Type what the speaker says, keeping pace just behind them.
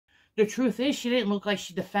The truth is, she didn't look like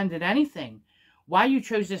she defended anything. Why you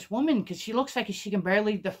chose this woman? Because she looks like she can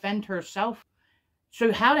barely defend herself.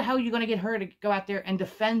 So how the hell are you going to get her to go out there and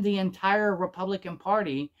defend the entire Republican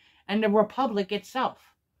Party and the Republic itself?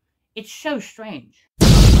 It's so strange.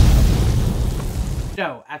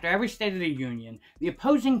 So, after every State of the Union, the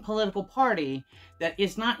opposing political party that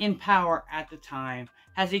is not in power at the time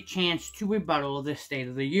has a chance to rebuttal the State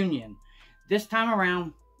of the Union. This time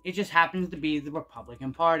around, it just happens to be the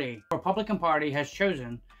Republican Party. The Republican Party has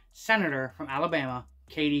chosen Senator from Alabama,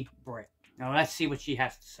 Katie Britt. Now let's see what she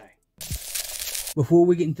has to say. Before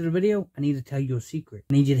we get into the video, I need to tell you a secret.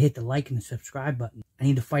 I need you to hit the like and the subscribe button. I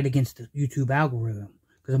need to fight against the YouTube algorithm.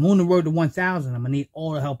 Because I'm on the road to 1,000. I'm going to need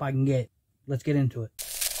all the help I can get. Let's get into it.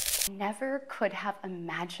 I never could have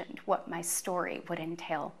imagined what my story would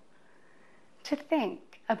entail. To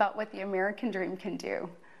think about what the American dream can do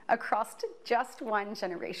across just one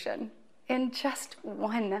generation, in just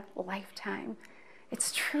one lifetime.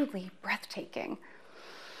 It's truly breathtaking.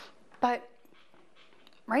 But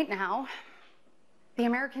right now, the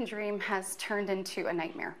American dream has turned into a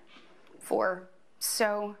nightmare for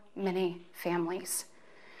so many families.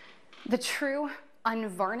 The true,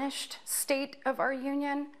 unvarnished state of our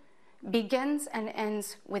union begins and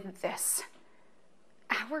ends with this.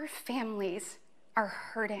 Our families are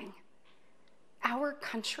hurting. Our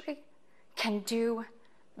country can do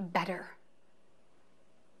better.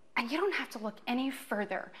 And you don't have to look any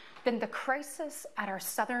further than the crisis at our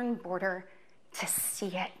southern border to see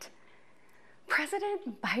it.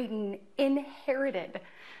 President Biden inherited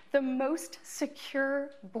the most secure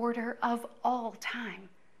border of all time.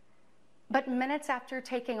 But minutes after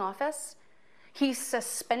taking office, he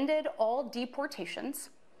suspended all deportations,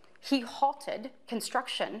 he halted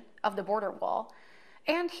construction of the border wall,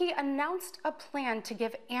 and he announced a plan to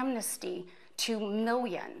give amnesty to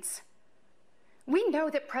millions. We know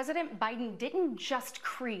that President Biden didn't just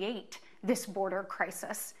create this border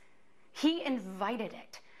crisis. He invited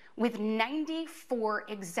it with 94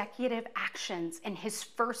 executive actions in his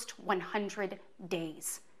first 100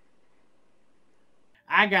 days.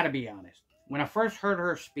 I gotta be honest. When I first heard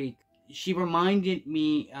her speak, she reminded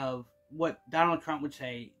me of what Donald Trump would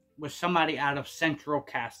say was somebody out of Central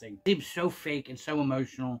Casting. It seems so fake and so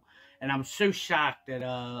emotional, and I'm so shocked that,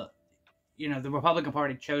 the Republican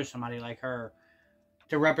Party chose somebody like her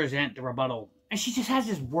to represent the rebuttal. And she just has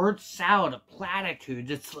this word salad of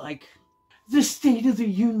platitudes. It's like, the State of the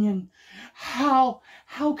Union. How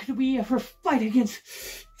could we ever fight against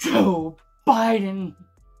Joe Biden?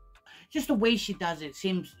 Just the way she does it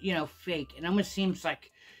seems, fake. It almost seems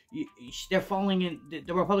like they're falling in,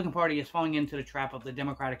 the Republican Party is falling into the trap of the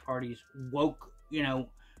Democratic Party's woke,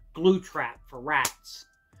 glue trap for rats.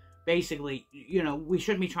 Basically, we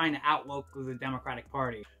shouldn't be trying to outwoke the Democratic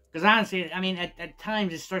Party. Because honestly, I mean, at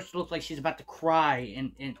times it starts to look like she's about to cry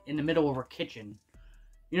in the middle of her kitchen.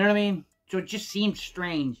 You know what I mean? So it just seems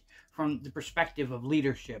strange from the perspective of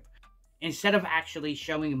leadership. Instead of actually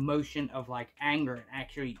showing emotion of like anger and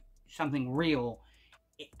actually something real,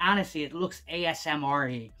 honestly, it looks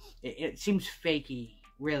ASMR-y. It seems fakey,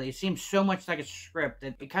 really. It seems so much like a script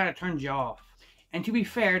that it kind of turns you off. And to be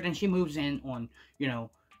fair, then she moves in on,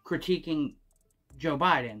 critiquing Joe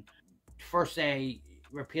Biden. First they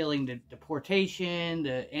repealing the deportation,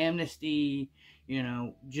 the amnesty,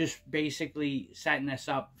 just basically setting us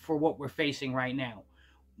up for what we're facing right now.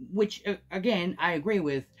 Which, again, I agree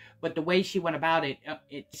with, but the way she went about it,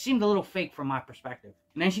 it seemed a little fake from my perspective.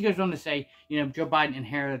 And then she goes on to say, Joe Biden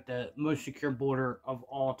inherited the most secure border of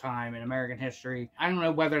all time in American history. I don't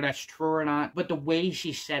know whether that's true or not, but the way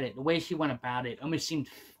she said it, the way she went about it, almost seemed,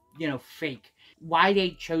 fake. Why they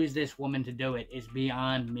chose this woman to do it is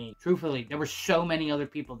beyond me. Truthfully, there were so many other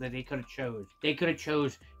people that they could have chose. They could have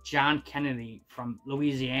chose John Kennedy from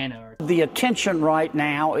Louisiana. The attention right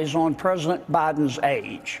now is on President Biden's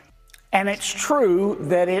age. And it's true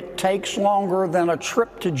that it takes longer than a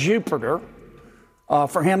trip to Jupiter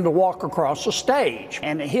for him to walk across the stage.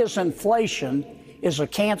 And his inflation is a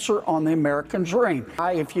cancer on the American dream.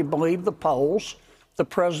 If you believe the polls, the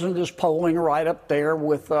president is polling right up there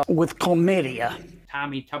with chlamydia.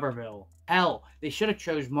 Tommy Tuberville. Hell, they should have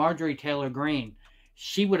chose Marjorie Taylor Greene.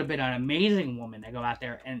 She would have been an amazing woman to go out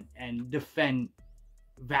there and defend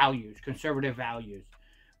values, conservative values.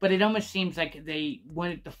 But it almost seems like they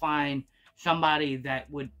wanted to find somebody that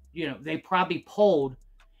would, they probably polled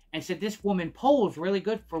and said, this woman polls really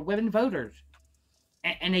good for women voters.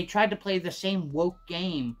 And they tried to play the same woke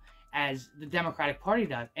game as the Democratic Party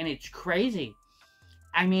does. And it's crazy.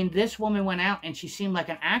 I mean, this woman went out and she seemed like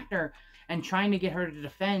an actor and trying to get her to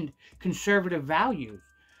defend conservative values.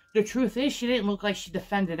 The truth is, she didn't look like she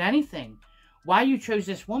defended anything. why you chose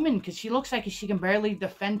this woman, because she looks like she can barely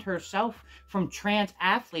defend herself from trans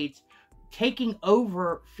athletes taking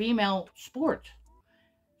over female sports.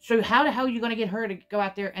 So how the hell are you going to get her to go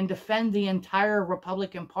out there and defend the entire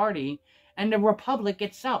Republican Party and the Republic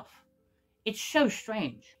itself? It's so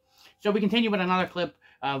strange. So we continue with another clip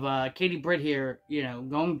of Katie Britt here,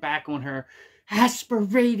 going back on her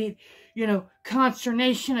aspirated,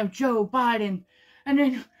 consternation of Joe Biden. And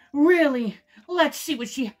then, really, let's see what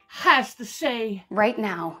she has to say. Right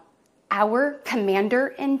now, our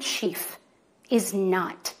commander-in-chief is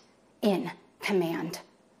not in command.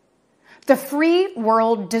 The free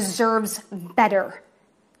world deserves better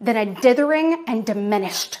than a dithering and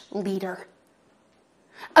diminished leader.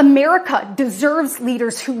 America deserves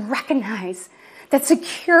leaders who recognize that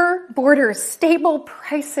secure borders, stable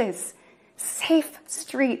prices, safe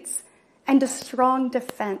streets, and a strong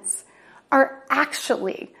defense are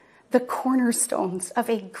actually the cornerstones of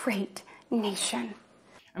a great nation.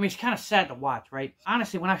 I mean, it's kind of sad to watch, right?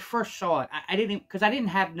 Honestly, when I first saw it, I didn't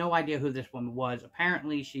have no idea who this woman was.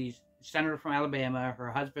 Apparently, she's a senator from Alabama.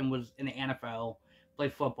 Her husband was in the NFL,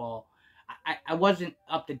 played football. I wasn't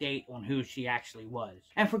up to date on who she actually was,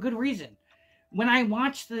 and for good reason. When I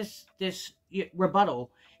watched this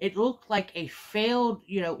rebuttal, it looked like a failed,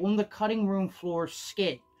 on the cutting room floor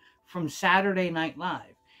skit from Saturday Night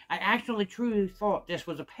Live. I actually truly thought this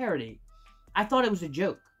was a parody. I thought it was a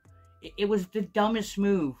joke. It was the dumbest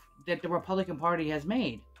move that the Republican Party has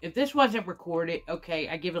made. If this wasn't recorded, okay,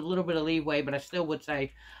 I give it a little bit of leeway, but I still would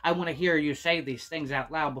say, I want to hear you say these things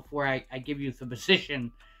out loud before I give you the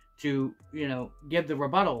position to, give the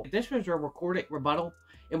rebuttal. If this was a recorded rebuttal,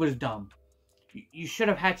 it was dumb. You should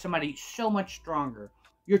have had somebody so much stronger.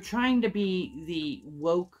 You're trying to be the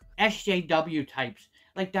woke SJW types,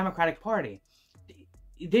 like Democratic Party.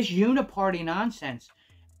 This uniparty nonsense,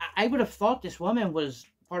 I would have thought this woman was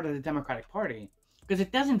part of the Democratic Party, because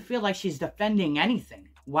it doesn't feel like she's defending anything.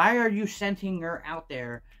 Why are you sending her out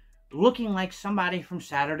there looking like somebody from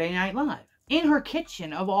Saturday Night Live? In her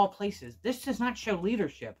kitchen, of all places. This does not show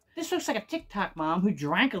leadership. This looks like a TikTok mom who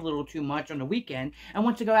drank a little too much on the weekend and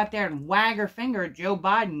wants to go out there and wag her finger at Joe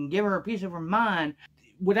Biden and give her a piece of her mind.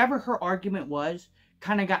 Whatever her argument was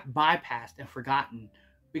kind of got bypassed and forgotten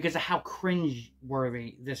because of how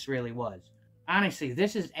cringe-worthy this really was. Honestly,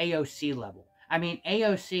 this is AOC level. I mean,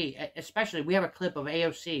 AOC, especially, we have a clip of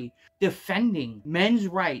AOC defending men's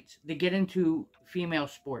rights to get into female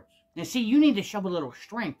sports. Now, see, you need to show a little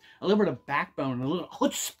strength, a little bit of backbone, a little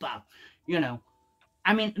chutzpah,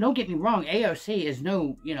 I mean, don't get me wrong, AOC is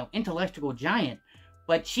no, intellectual giant,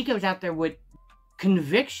 but she goes out there with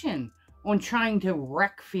conviction on trying to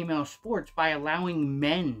wreck female sports by allowing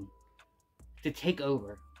men to take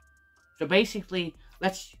over. So basically,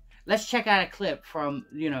 let's check out a clip from,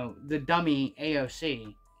 the dummy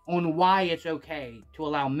AOC on why it's okay to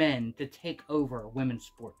allow men to take over women's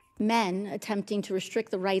sports. Men attempting to restrict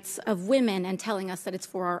the rights of women and telling us that it's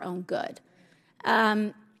for our own good.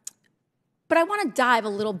 But I want to dive a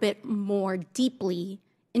little bit more deeply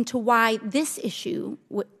into why this issue,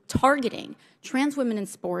 targeting trans women in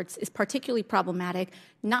sports, is particularly problematic,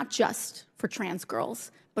 not just for trans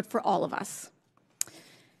girls, but for all of us.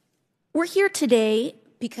 We're here today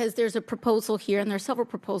because there's a proposal here, and there are several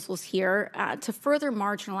proposals here, to further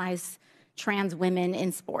marginalize trans women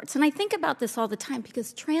in sports. And I think about this all the time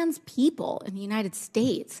because trans people in the United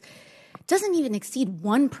States doesn't even exceed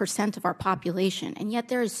 1% of our population, and yet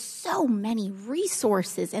there is so many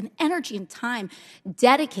resources and energy and time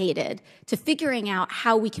dedicated to figuring out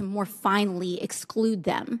how we can more finely exclude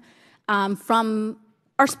them from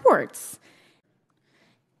our sports.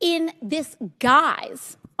 In this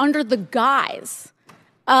guise, under the guise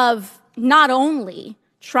of not only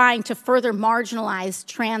trying to further marginalize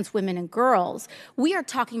trans women and girls, we are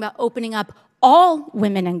talking about opening up all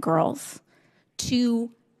women and girls to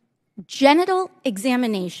genital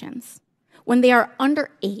examinations when they are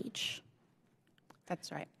underage.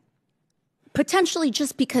 That's right. Potentially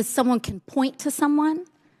just because someone can point to someone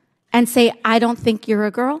and say, I don't think you're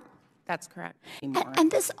a girl. That's correct.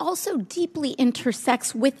 And this also deeply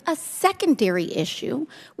intersects with a secondary issue,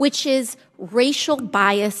 which is racial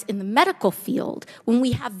bias in the medical field. When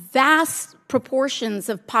we have vast proportions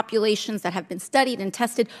of populations that have been studied and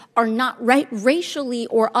tested are not racially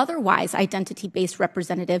or otherwise identity-based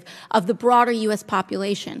representative of the broader U.S.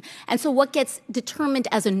 population. And so what gets determined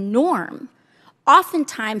as a norm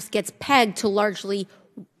oftentimes gets pegged to largely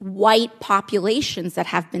white populations that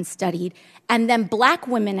have been studied, and then black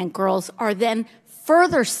women and girls are then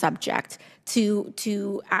further subject to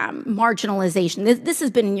marginalization. This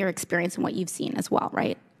has been in your experience and what you've seen as well,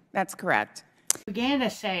 right? That's correct. Began to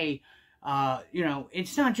say, You know,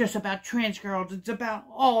 it's not just about trans girls, it's about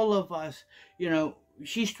all of us. You know,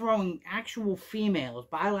 she's throwing actual females,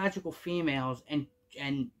 biological females, and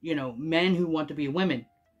you know, men who want to be women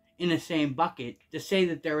in the same bucket to say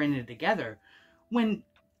that they're in it together, when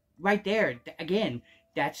right there, again,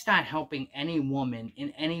 that's not helping any woman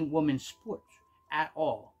in any woman's sports at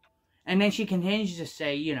all. And then she continues to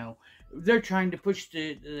say, you know, they're trying to push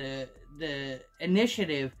the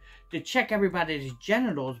initiative to check everybody's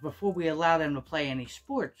genitals before we allow them to play any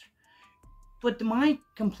sports. But my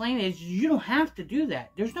complaint is, you don't have to do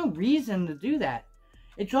that. There's no reason to do that.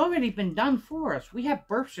 It's already been done for us. We have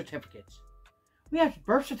birth certificates. We have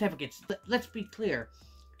birth certificates. Let's be clear.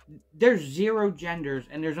 There's 0 genders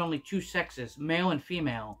and there's only 2 sexes, male and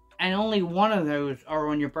female. And only one of those are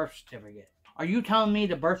on your birth certificate. Are you telling me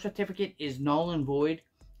the birth certificate is null and void?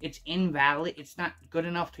 It's invalid? It's not good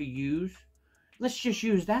enough to use? Let's just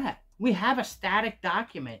use that. We have a static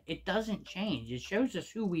document. It doesn't change. It shows us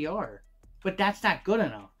who we are. But that's not good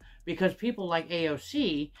enough. Because people like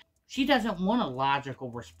AOC, she doesn't want a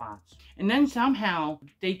logical response. And then somehow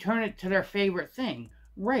they turn it to their favorite thing,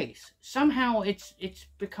 race. Somehow it's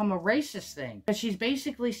become a racist thing. Because she's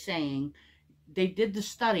basically saying they did the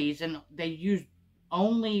studies and they used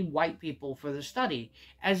only white people for the study,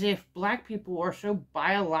 as if black people are so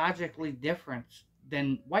biologically different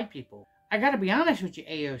than white people. I gotta be honest with you,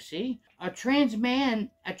 AOC. A trans man,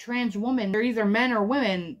 a trans woman, they're either men or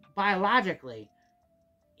women biologically.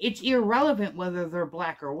 It's irrelevant whether they're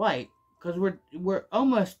black or white, because we're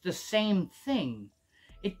almost the same thing.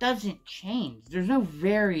 It doesn't change. There's no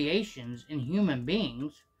variations in human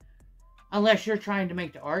beings. Unless you're trying to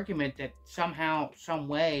make the argument that somehow, some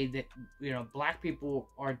way, that, you know, black people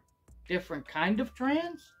are different kind of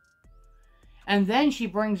trans. And then she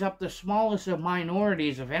brings up the smallest of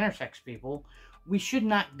minorities of intersex people. We should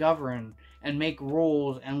not govern and make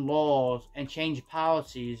rules and laws and change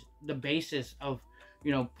policies the basis of,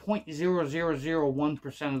 you know,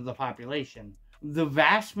 0.0001% of the population. The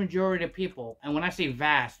vast majority of people, and when I say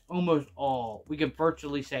vast, almost all, we could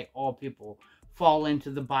virtually say all people, fall into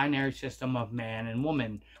the binary system of man and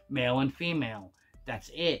woman, male and female. That's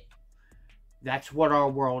it. That's what our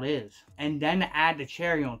world is. And then to add the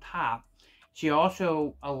cherry on top, she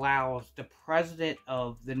also allows the president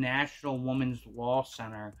of the National Women's Law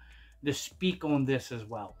Center to speak on this as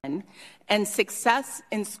well. And success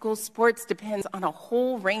in school sports depends on a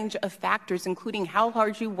whole range of factors, including how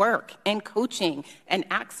hard you work and coaching and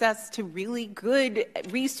access to really good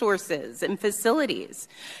resources and facilities.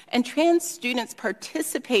 And trans students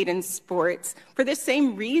participate in sports for the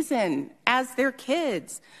same reason as their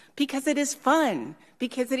kids, because it is fun,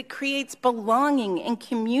 because it creates belonging and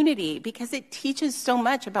community, because it teaches so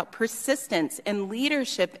much about persistence and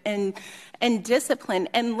leadership and discipline,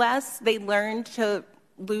 unless they learn to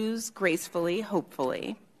lose gracefully,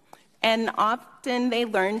 hopefully. And often they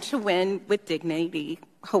learn to win with dignity,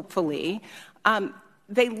 hopefully.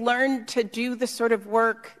 They learn to do the sort of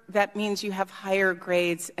work that means you have higher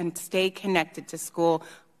grades and stay connected to school.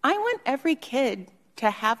 I want every kid to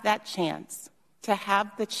have that chance, to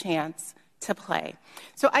have the chance to play.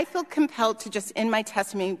 So I feel compelled to just end my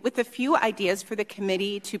testimony with a few ideas for the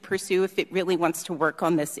committee to pursue if it really wants to work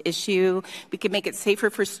on this issue. We could make it safer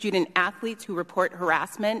for student athletes who report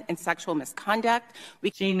harassment and sexual misconduct.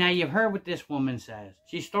 See, now you've heard what this woman says.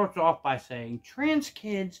 She starts off by saying, trans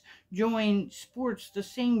kids join sports the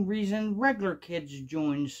same reason regular kids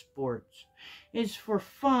join sports. It's for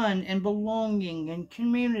fun and belonging and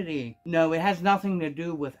community. No, it has nothing to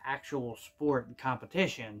do with actual sport and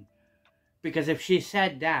competition. Because if she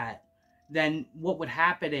said that, then what would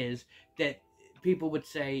happen is that people would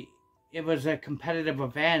say it was a competitive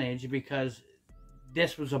advantage because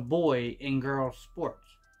this was a boy in girls' sports.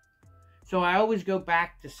 So I always go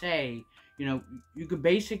back to say, you know, you could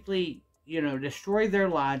basically, you know, destroy their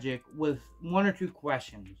logic with 1 or 2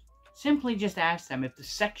 questions. Simply just ask them, if the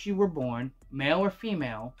sex you were born, male or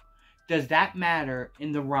female, does that matter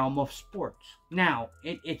in the realm of sports? Now,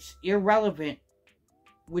 it's irrelevant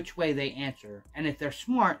which way they answer. And if they're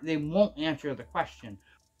smart, they won't answer the question.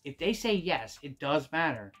 If they say yes, it does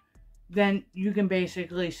matter, then you can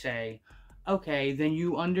basically say, okay, then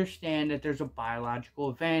you understand that there's a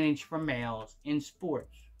biological advantage for males in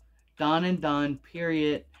sports. Done and done,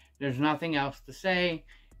 period. There's nothing else to say.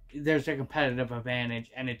 There's a competitive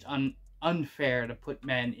advantage, and it's unfair to put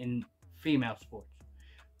men in female sports.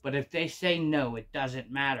 But if they say no, it doesn't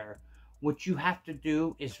matter, what you have to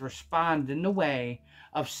do is respond in the way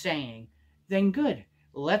of saying, then good,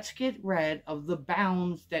 let's get rid of the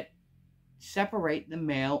bounds that separate the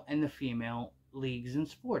male and the female leagues in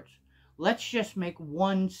sports. Let's just make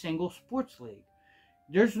one single sports league.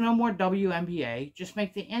 There's no more WNBA, just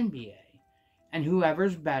make the NBA. And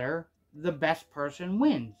whoever's better, the best person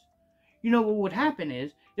wins. You know what would happen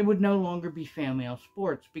is, there would no longer be female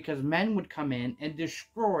sports because men would come in and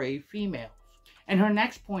destroy females. And her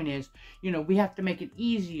next point is, we have to make it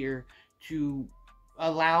easier to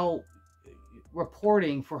allow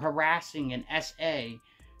reporting for harassing and SA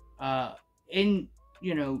in,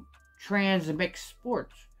 trans and mixed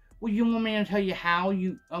sports. Well, you want me to tell you how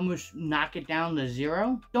you almost knock it down to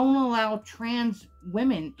zero? Don't allow trans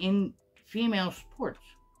women in female sports.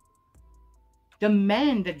 The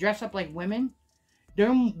men that dress up like women,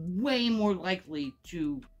 they're way more likely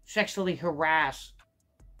to sexually harass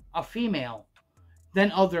a female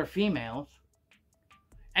than other females.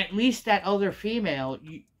 At least that other female,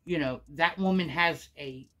 that woman has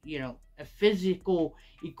a physical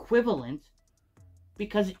equivalent,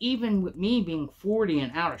 because even with me being 40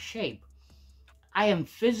 and out of shape, I am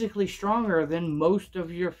physically stronger than most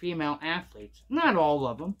of your female athletes. Not all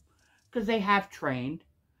of them, because they have trained.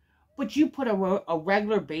 But you put a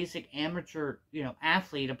regular basic amateur,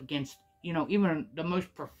 athlete up against, even the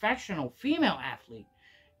most professional female athlete,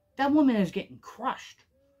 that woman is getting crushed.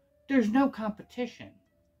 There's no competition.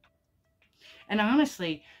 And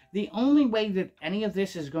honestly, the only way that any of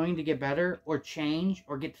this is going to get better or change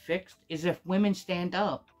or get fixed is if women stand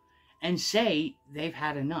up and say they've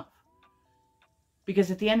had enough. Because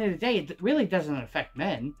at the end of the day, it really doesn't affect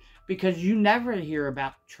men, because you never hear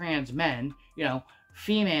about trans men,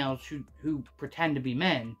 females who pretend to be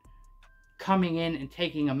men, coming in and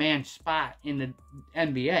taking a man's spot in the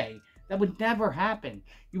NBA. That would never happen.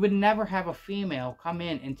 You would never have a female come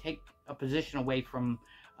in and take a position away from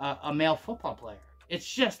a male football player. It's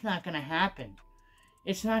just not going to happen.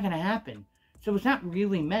 It's not going to happen. So it's not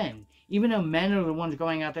really men, even though men are the ones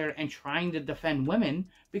going out there and trying to defend women,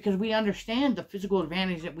 because we understand the physical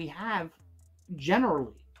advantage that we have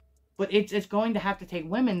generally. But it's going to have to take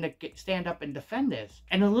women to stand up and defend this.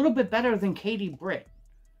 And a little bit better than Katie Britt.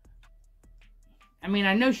 I mean,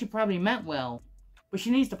 I know she probably meant well, but she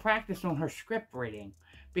needs to practice on her script reading,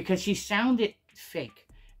 because she sounded fake.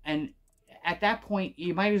 And at that point,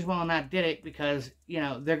 you might as well not did it, because,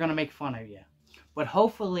 they're going to make fun of you. But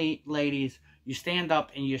hopefully, ladies, you stand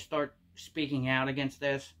up and you start speaking out against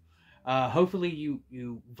this. Hopefully,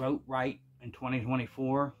 you vote right in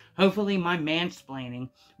 2024. Hopefully, my mansplaining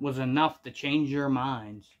was enough to change your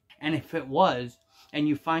minds. And if it was, and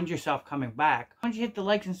you find yourself coming back, why don't you hit the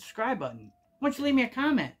like and subscribe button? Why don't you leave me a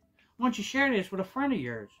comment? Why don't you share this with a friend of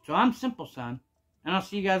yours? So I'm Simple Son, and I'll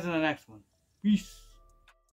see you guys in the next one. Peace.